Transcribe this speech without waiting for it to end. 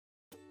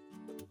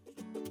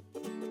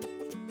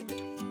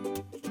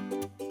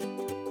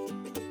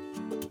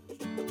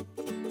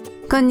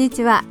こんに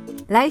ちは。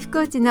ライフ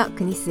コーチの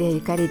国末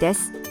ゆかりで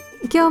す。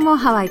今日も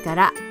ハワイか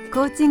ら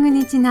コーチング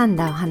にちなん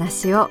だお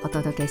話をお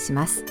届けし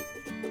ます。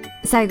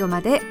最後ま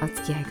でお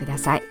付き合いくだ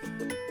さい。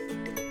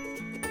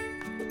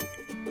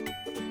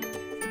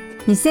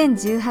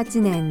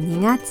2018年2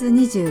月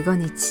25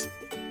日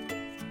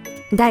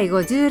第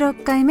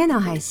56回目の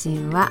配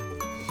信は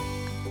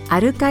ア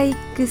ルカイ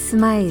ックス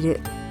マイル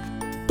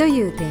と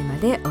いうテーマ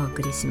でお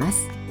送りしま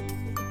す。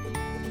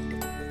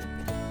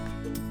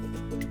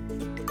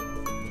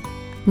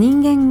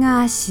人間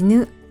が死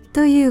ぬ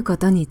というこ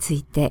とにつ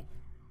いて、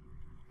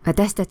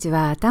私たち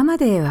は頭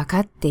で分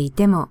かってい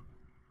ても、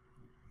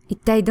一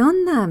体ど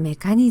んなメ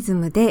カニズ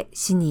ムで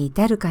死に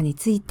至るかに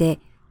ついて、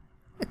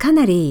か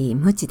なり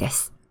無知で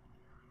す。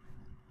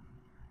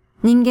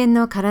人間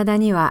の体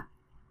には、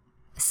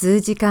数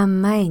時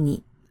間前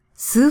に、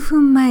数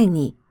分前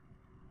に、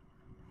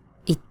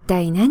一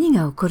体何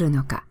が起こる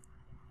のか、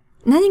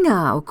何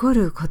が起こ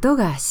ること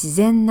が自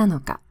然なの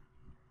か、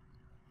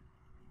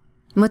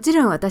もち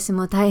ろん私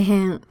も大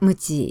変無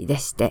知で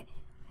して、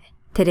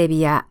テレ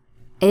ビや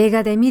映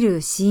画で見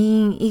るシ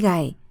ーン以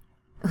外、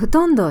ほ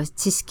とんど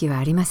知識は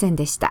ありません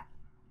でした。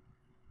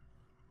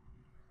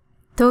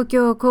東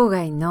京郊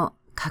外の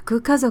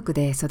核家族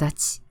で育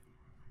ち、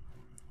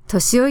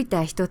年老い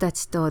た人た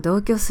ちと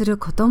同居する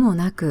ことも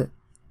なく、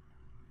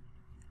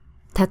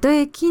たと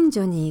え近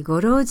所に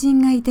ご老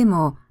人がいて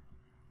も、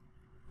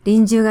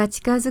臨終が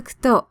近づく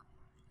と、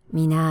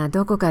皆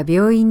どこか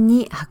病院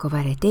に運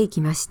ばれていき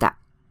ました。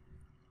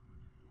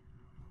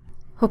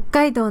北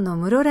海道の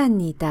室蘭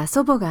にいた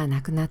祖母が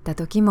亡くなった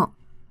時も、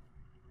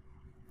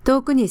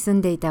遠くに住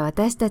んでいた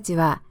私たち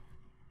は、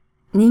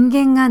人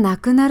間が亡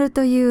くなる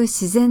という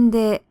自然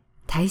で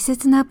大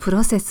切なプ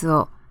ロセス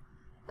を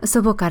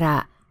祖母か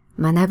ら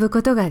学ぶ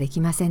ことがで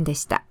きませんで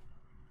した。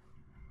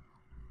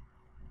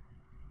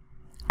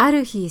あ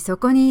る日そ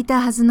こにい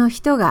たはずの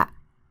人が、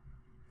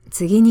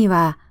次に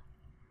は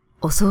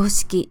お葬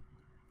式、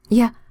い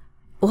や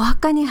お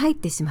墓に入っ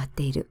てしまっ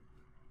ている。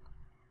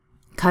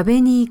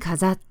壁に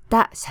飾っ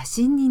た写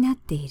真になっ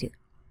ている。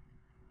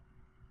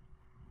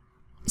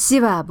死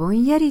はぼ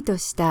んやりと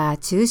した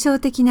抽象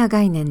的な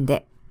概念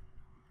で、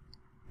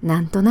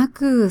なんとな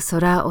く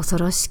空恐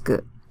ろし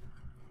く、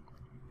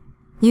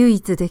唯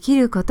一でき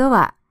ること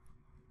は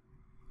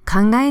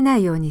考えな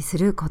いようにす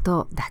るこ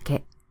とだ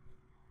け。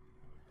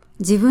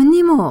自分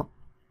にも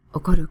起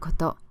こるこ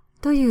と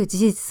という事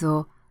実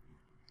を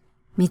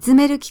見つ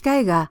める機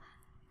会が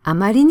あ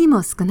まりに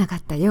も少なか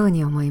ったよう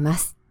に思いま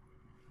す。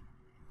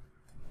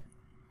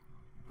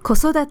子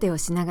育てを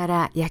しなが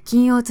ら夜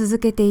勤を続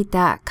けてい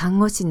た看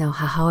護師の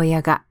母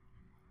親が、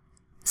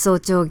早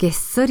朝げっ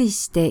そり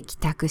して帰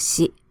宅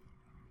し、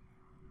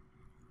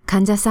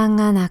患者さん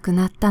が亡く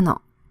なった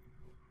の、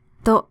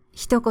と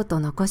一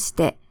言残し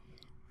て、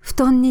布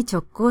団に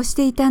直行し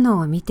ていたの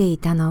を見てい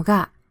たの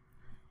が、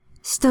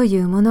死とい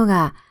うもの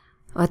が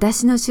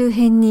私の周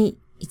辺に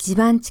一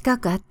番近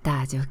くあっ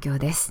た状況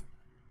です。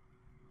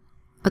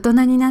大人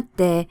になっ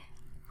て、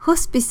ホ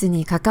スピス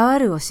に関わ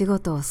るお仕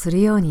事をす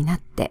るようになっ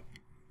て、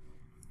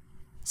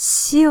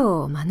死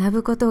を学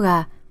ぶこと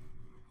が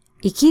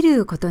生き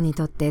ることに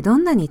とってど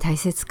んなに大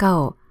切か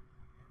を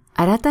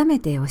改め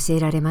て教え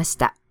られまし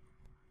た。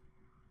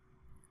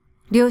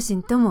両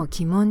親とも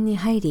疑問に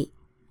入り、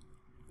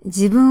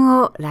自分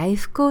をライ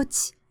フコー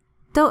チ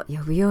と呼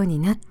ぶように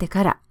なって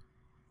から、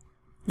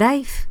ラ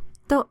イフ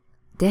と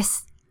デ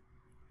ス、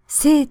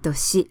生と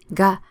死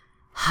が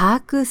把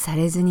握さ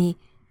れずに、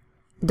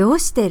どう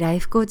してライ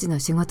フコーチの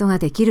仕事が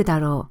できるだ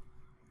ろ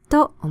う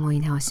と思い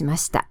直しま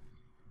した。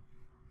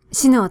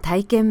死の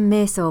体験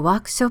瞑想ワー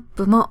クショッ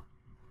プも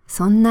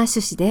そんな趣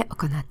旨で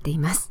行ってい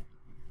ます。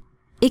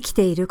生き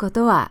ているこ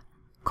とは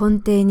根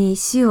底に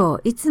死を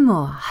いつ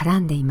もはら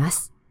んでいま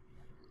す。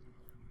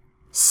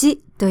死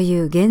と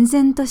いう厳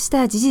然とし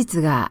た事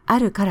実があ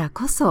るから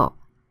こそ、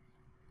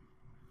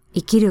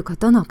生きるこ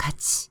との価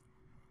値、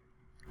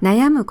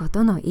悩むこ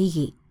との意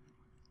義、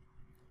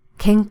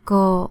健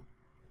康、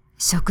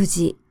食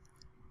事、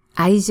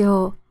愛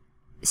情、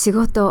仕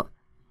事、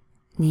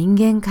人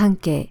間関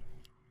係、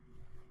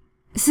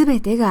すべ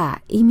て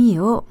が意味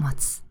を持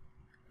つ。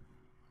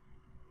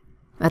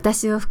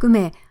私を含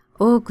め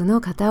多く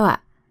の方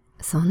は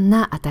そん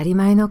な当たり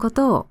前のこ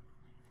とを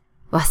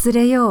忘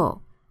れ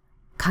よ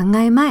う、考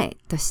えまい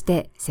とし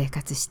て生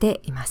活し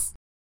ています。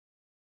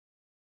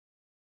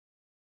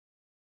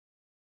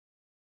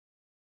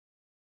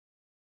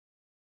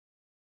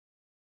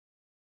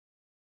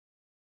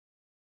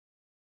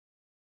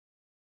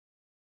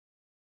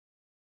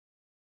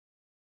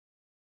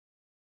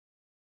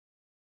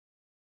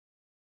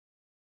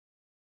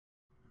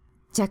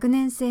若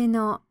年性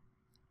の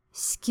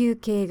子宮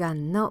頸が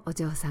んのお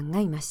嬢さん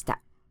がいまし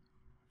た。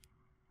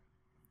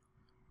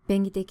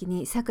便宜的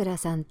にさくら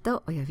さんと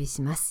お呼び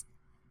します。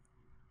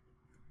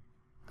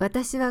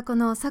私はこ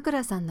のさく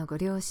らさんのご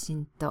両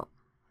親と、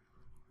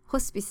ホ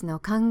スピスの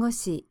看護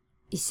師、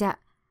医者、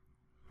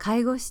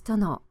介護士と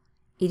の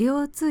医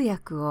療通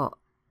訳を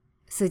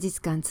数日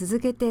間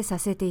続けてさ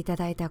せていた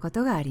だいたこ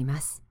とがあり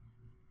ます。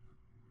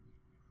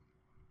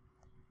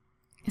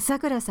さ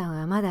くらさん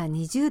はまだ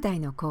20代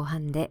の後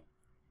半で、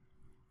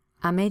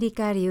アメリ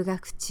カ留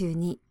学中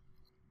に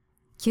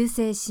急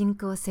性進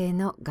行性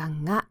のが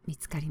んが見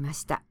つかりま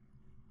した。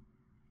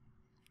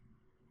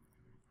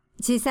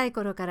小さい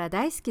頃から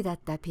大好きだっ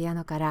たピア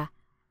ノから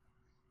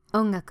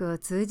音楽を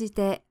通じ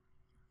て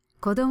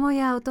子供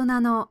や大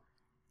人の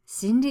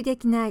心理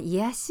的な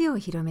癒しを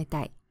広め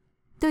たい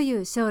とい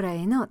う将来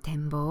への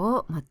展望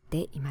を持っ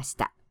ていまし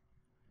た。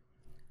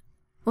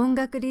音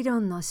楽理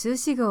論の修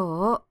士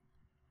号を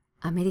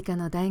アメリカ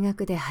の大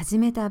学で始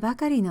めたば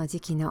かりの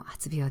時期の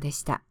発病で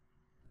した。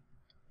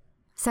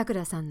さく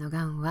らさんの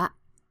がんは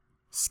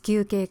子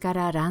宮頸か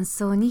ら卵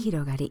巣に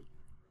広がり、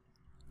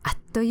あっ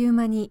という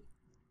間に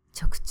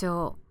直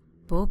腸、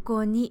膀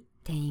胱に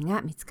転移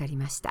が見つかり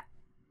ました。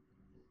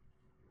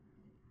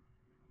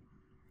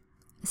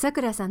さ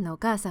くらさんのお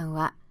母さん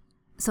は、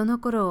その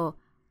頃、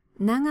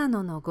長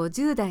野の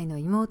50代の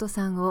妹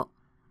さんを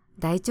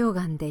大腸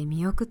がんで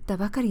見送った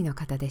ばかりの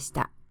方でし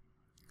た。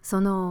そ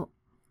の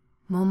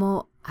間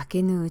も明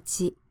けぬう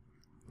ち、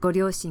ご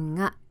両親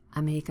が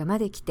アメリカま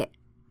で来て、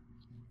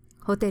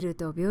ホテル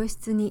と病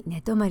室に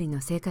寝泊まり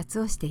の生活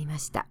をしていま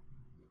した。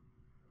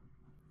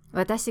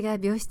私が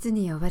病室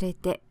に呼ばれ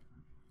て、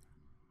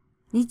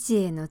日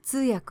英の通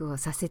訳を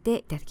させて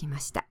いただきま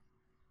した。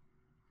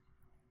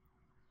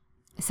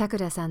さく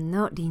らさん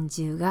の臨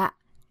終が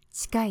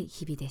近い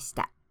日々でし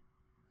た。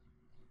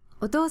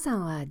お父さ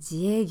んは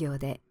自営業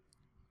で、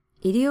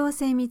医療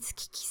精密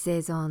機器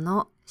製造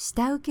の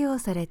下請けを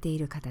されてい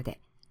る方で、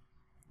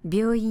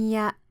病院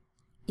や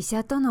医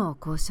者との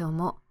交渉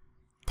も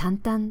淡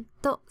々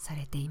とさ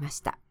れていまし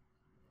た。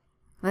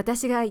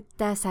私が行っ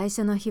た最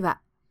初の日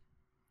は、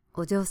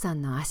お嬢さ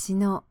んの足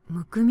の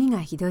むくみ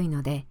がひどい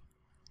ので、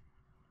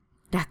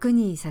楽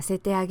にさせ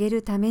てあげ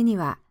るために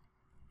は、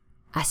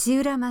足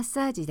裏マッ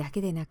サージだ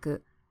けでな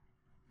く、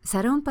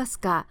サロンパス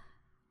か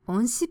オ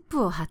ンシッ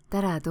プを貼っ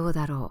たらどう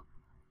だろ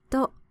う、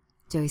と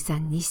ジョイさ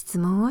んに質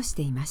問をし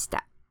ていまし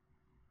た。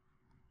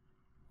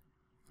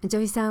ジ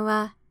ョイさん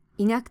は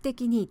医学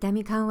的に痛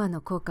み緩和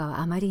の効果は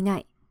あまりな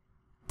い、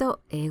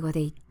と英語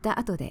で言った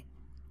後で、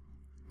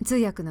通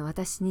訳の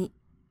私に、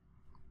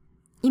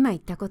今言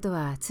ったこと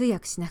は通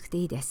訳しなくて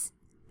いいです、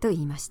と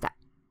言いました。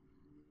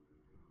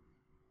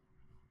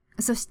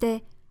そし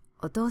て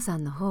お父さ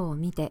んの方を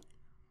見て、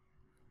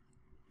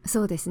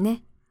そうです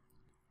ね。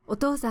お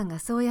父さんが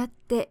そうやっ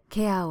て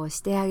ケアを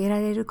してあげら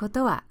れるこ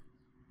とは、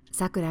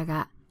さくら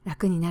が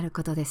楽になる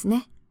ことです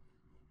ね。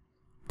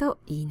と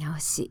言い直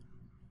し、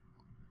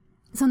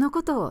その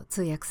ことを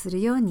通訳す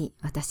るように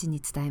私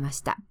に伝えま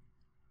した。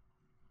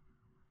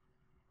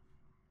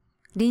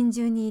臨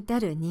終に至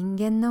る人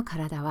間の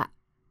体は、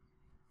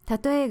た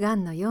とえが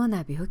んのよう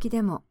な病気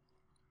でも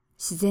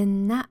自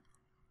然な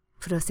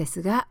プロセ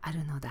スがあ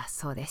るのだ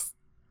そうです。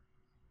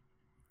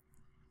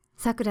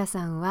さくら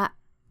さんは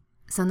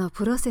その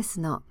プロセス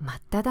の真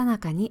っ只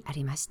中にあ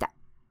りました。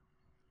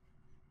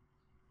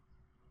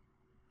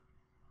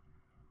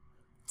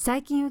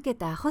最近受け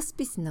たホス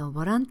ピスの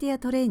ボランティア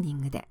トレーニ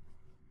ングで、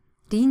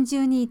臨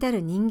終に至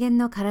る人間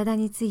の体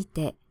につい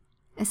て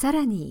さ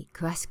らに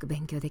詳しく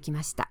勉強でき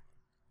ました。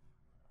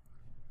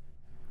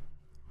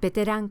ベ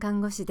テラン看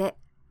護師で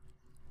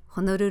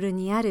ホノルル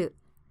にある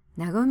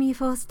ナゴミ・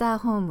フォースター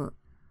ホーム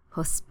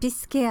ホスピ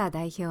スケア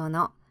代表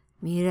の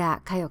三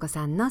浦佳代子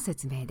さんの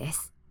説明で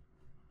す。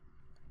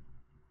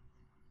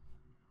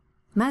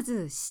ま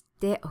ず知っ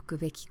ておく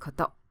べきこ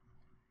と。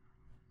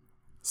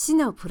死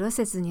のプロ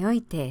セスにお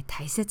いて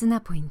大切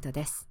なポイント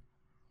です。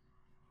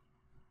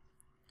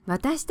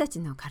私た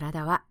ちの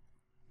体は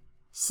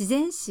自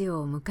然死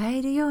を迎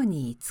えるよう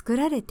に作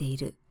られてい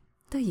る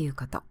という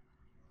こと。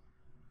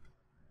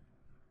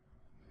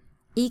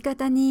言い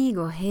方に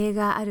語弊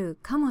がある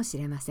かもし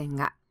れません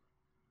が、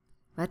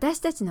私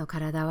たちの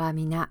体は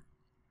皆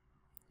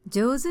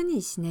上手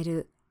に死ね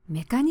る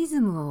メカニズ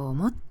ムを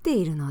持って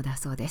いるのだ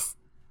そうです。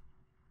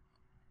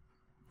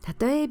た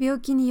とえ病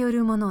気によ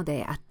るもの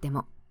であって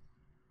も、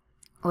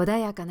穏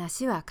やかな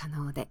死は可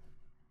能で、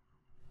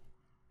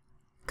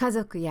家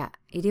族や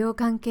医療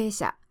関係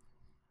者、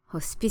ホ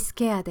スピス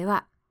ケアで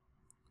は、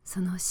そ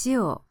の死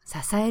を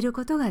支える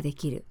ことがで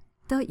きる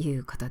とい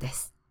うことで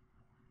す。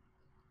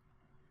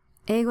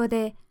英語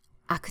で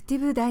アクティ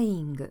ブダイ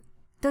イング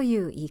とい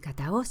う言い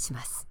方をし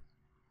ます。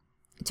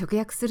直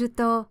訳する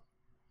と、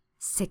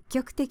積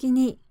極的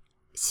に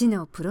死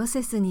のプロ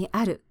セスに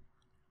ある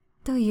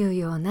という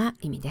ような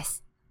意味で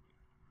す。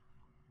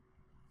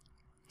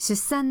出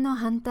産の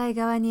反対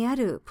側にあ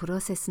るプロ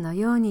セスの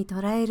ように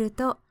捉える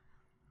と、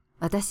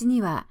私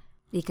には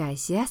理解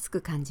しやす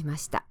く感じま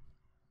した。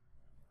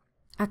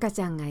赤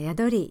ちゃんが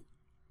宿り、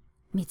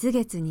蜜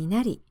月に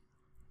なり、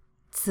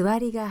つわ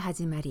りが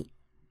始まり、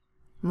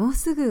もう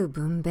すぐ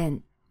分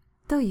娩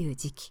という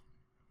時期。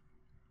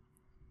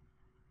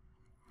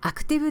ア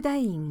クティブダ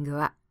イイング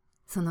は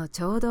その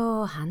ちょう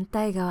ど反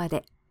対側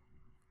で、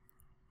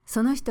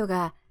その人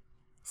が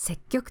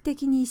積極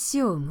的に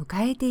死を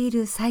迎えてい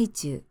る最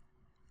中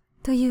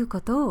という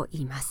ことを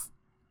言います。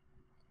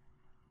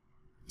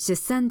出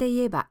産で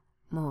言えば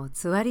もう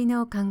つわり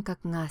の間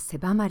隔が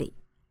狭まり、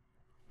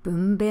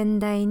分娩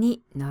台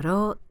に乗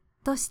ろう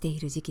としてい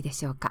る時期で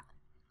しょうか。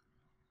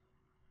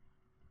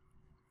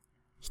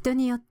人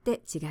によっ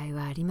て違い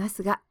はありま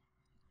すが、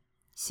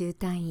週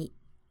単位、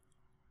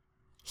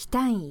日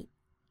単位、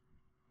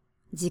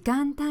時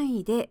間単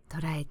位で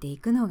捉えてい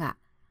くのが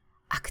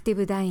アクティ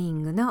ブダイイ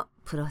ングの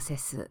プロセ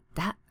ス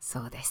だ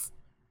そうです。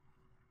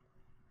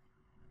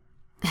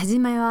はじ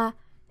めは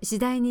次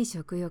第に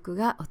食欲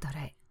が衰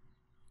え、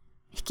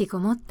引きこ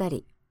もった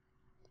り、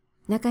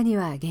中に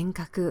は幻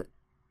覚、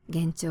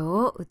幻聴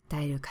を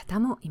訴える方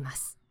もいま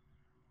す。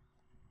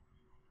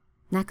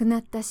亡くな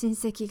った親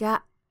戚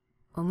が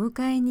お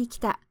迎えに来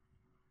た、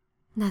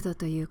など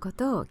というこ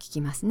とを聞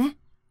きますね。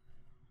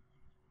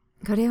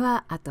これ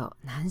はあと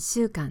何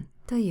週間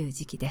という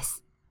時期で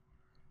す。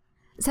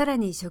さら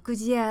に食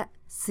事や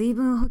水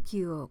分補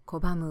給を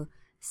拒む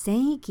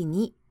線域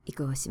に移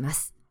行しま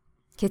す。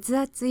血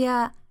圧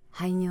や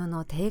排尿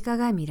の低下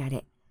が見ら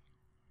れ、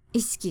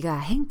意識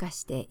が変化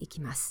していき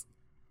ます。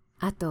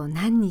あと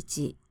何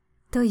日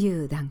と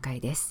いう段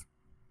階です。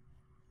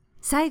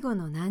最後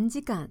の何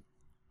時間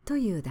と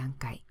いう段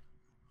階。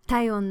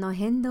体温の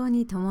変動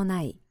に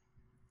伴い、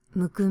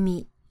むく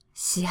み、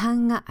死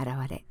斑が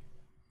現れ、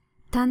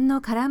痰の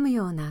絡む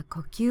ような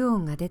呼吸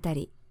音が出た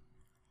り、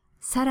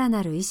さら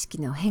なる意識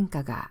の変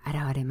化が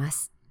現れま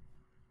す。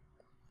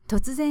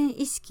突然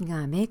意識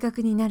が明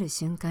確になる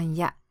瞬間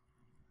や、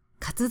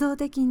活動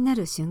的にな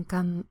る瞬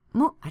間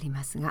もあり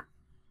ますが、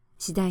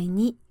次第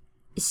に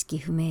意識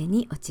不明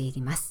に陥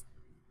ります。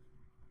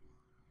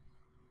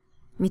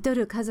見と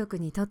る家族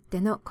にとっ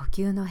ての呼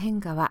吸の変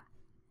化は、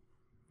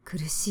苦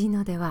しい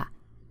のでは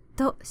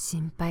と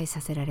心配さ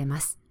せられ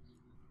ます。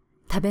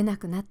食べな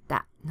くなっ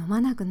た、飲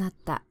まなくなっ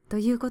たと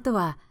いうこと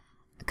は、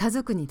家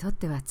族にとっ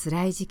ては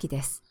辛い時期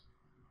です。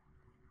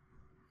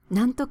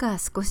なんとか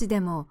少し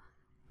でも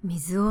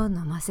水を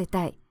飲ませ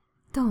たい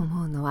と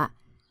思うのは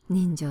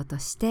人情と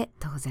して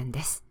当然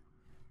です。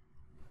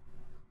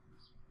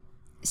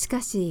し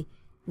かし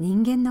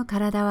人間の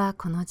体は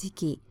この時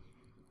期、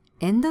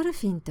エンドル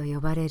フィンと呼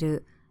ばれ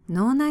る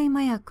脳内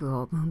麻薬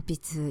を分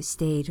泌し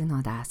ている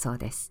のだそう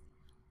です。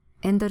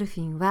エンドル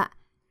フィンは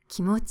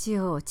気持ち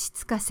を落ち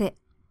着かせ、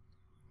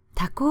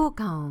多幸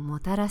感をも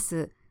たら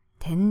す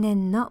天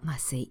然の麻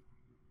酔。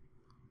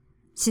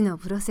死の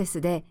プロセ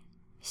スで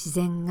自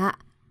然が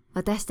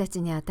私た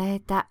ちに与え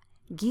た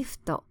ギフ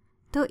ト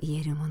と言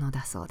えるもの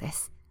だそうで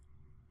す。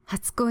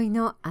初恋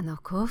のあの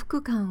幸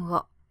福感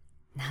を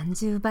何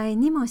十倍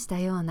にもした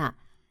ような、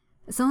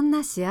そん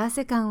な幸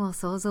せ感を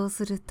想像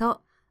する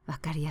とわ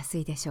かりやす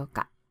いでしょう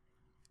か。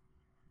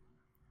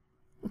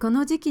こ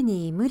の時期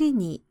に無理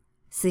に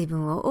水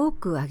分を多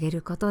くあげ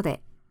ること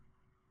で、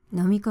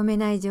飲み込め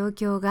ない状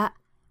況が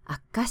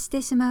悪化し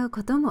てしまう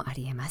こともあ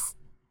り得ま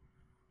す。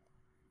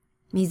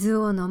水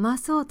を飲ま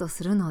そうと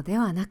するので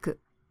はなく、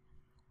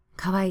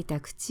乾いた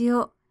口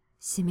を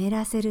湿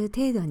らせる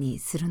程度に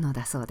するの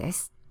だそうで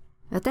す。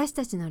私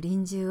たちの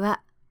臨終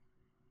は、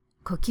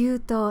呼吸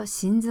と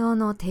心臓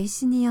の停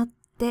止によっ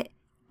て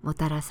も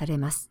たらされ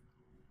ます。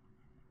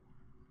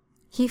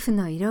皮膚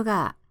の色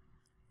が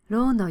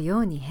ろうのよ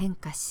うに変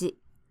化し、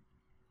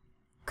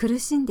苦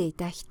しんでい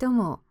た人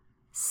も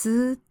ス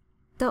ーッ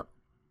と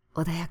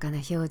穏やか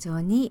な表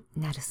情に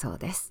なるそう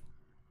です。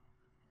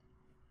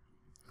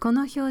こ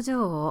の表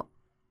情を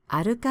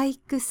アルカイッ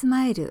クス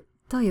マイル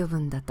と呼ぶ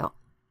んだと、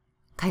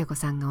かよこ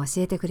さんが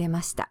教えてくれ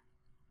ました。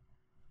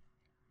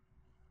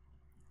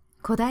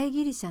古代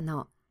ギリシャ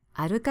の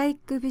アルカイッ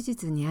ク美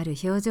術にある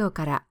表情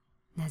から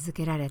名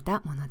付けられ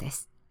たもので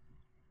す。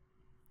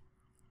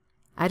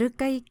アル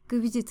カイック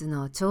美術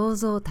の彫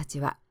像たち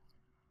は、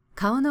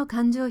顔の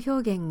感情表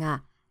現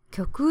が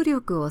極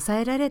力抑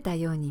えられた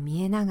ように見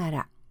えなが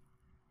ら、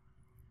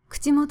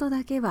口元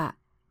だけは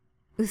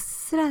うっ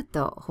すら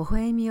と微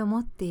笑みを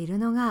持っている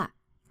のが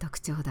特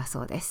徴だ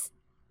そうです。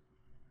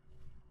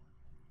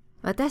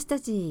私た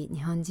ち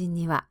日本人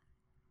には、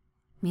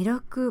弥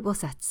勒菩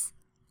薩、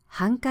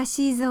ハンカ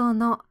シー像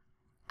の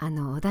あ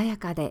の穏や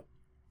かで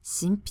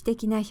神秘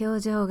的な表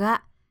情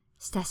が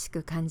親し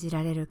く感じ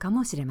られるか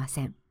もしれま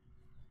せん。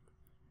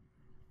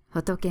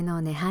仏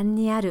の涅槃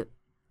にある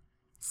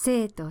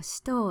生と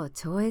死とを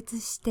超越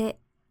して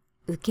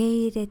受け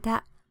入れ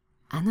た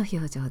あの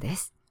表情で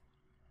す。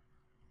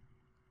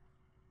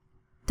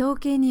統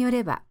計によ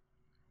れば、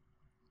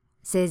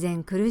生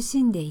前苦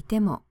しんでいて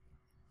も、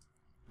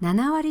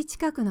7割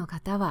近くの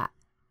方は、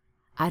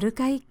アル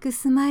カイック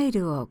スマイ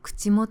ルを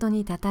口元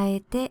にたたえ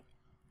て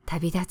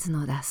旅立つ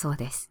のだそう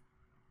です。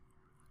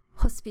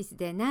ホスピス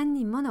で何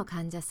人もの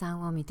患者さ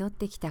んを看取っ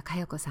てきたか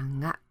よこさん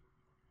が、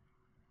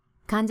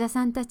患者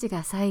さんたち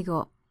が最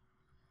後、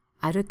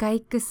アルカイ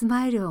ックス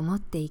マイルを持っ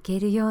ていけ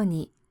るよう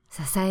に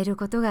支える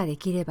ことがで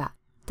きれば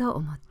と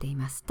思ってい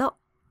ますと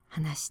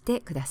話して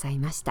ください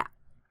ました。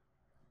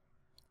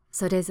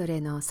それぞ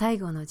れの最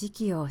後の時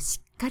期をし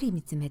っかり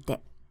見つめ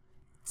て、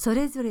そ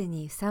れぞれ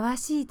にふさわ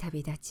しい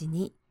旅立ち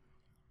に、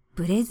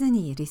ぶれず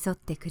に寄り添っ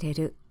てくれ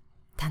る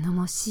頼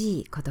も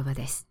しい言葉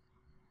です。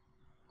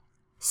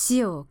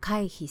死を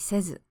回避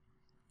せず、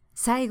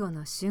最後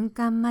の瞬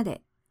間ま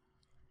で、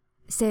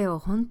生を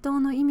本当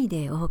の意味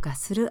で謳歌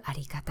するあ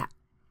り方。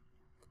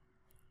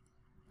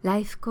ラ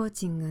イフコー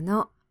チング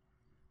の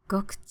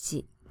極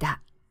致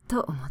だ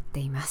と思って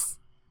いま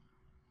す。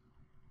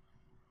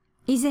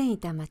以前い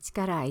た町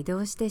から移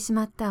動してし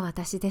まった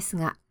私です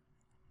が、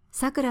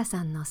さくら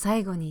さんの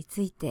最後に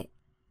ついて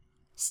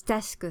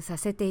親しくさ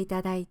せてい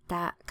ただい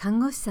た看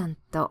護師さん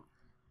と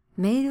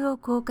メールを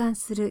交換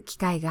する機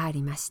会があ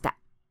りました。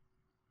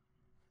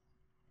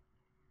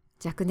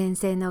若年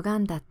性のが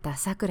んだった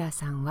さくら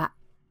さんは、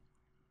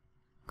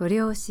ご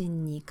両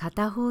親に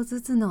片方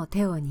ずつの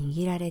手を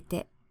握られ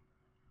て、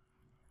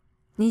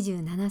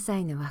27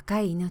歳の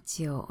若い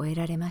命を終え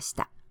られまし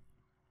た。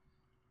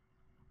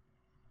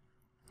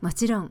も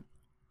ちろん、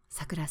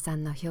さくらさ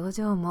んの表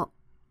情も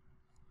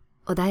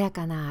穏や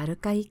かなアル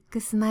カイッ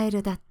クスマイ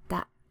ルだっ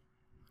た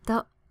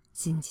と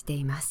信じて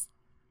います。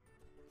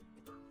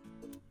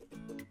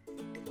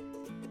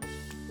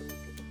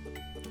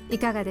い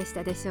かがでし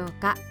たでしょう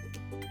か。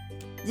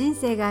人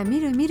生がみ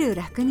るみる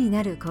楽に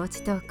なるコー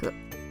チトーク、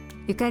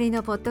ゆかり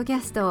のポッドキ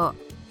ャストを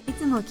い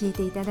つも聞い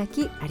ていただ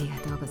きありが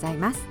とうござい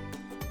ます。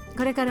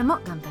これからも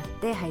頑張っ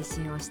て配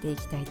信をしてい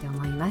きたいと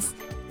思います。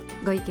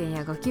ご意見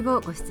やご希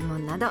望、ご質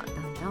問などど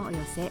んどんお寄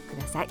せく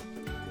ださい。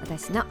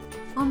私の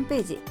ホームペ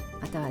ージ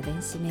または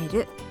電子メー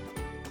ル、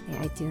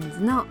iTunes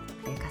の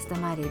カスタ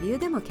マーレビュー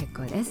でも結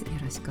構です。よ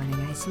ろしくお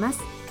願いします。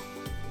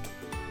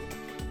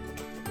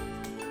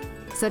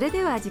それ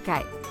では次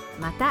回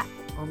また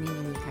お耳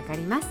にかか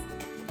ります。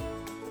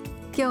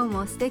今日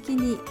も素敵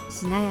に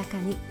しなやか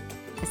に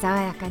爽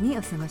やかに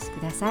お過ごし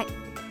ください。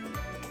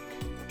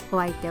お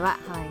相手は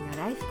ハワイの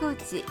ライフコー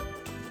チ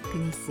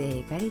国末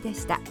ゆかりで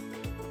した。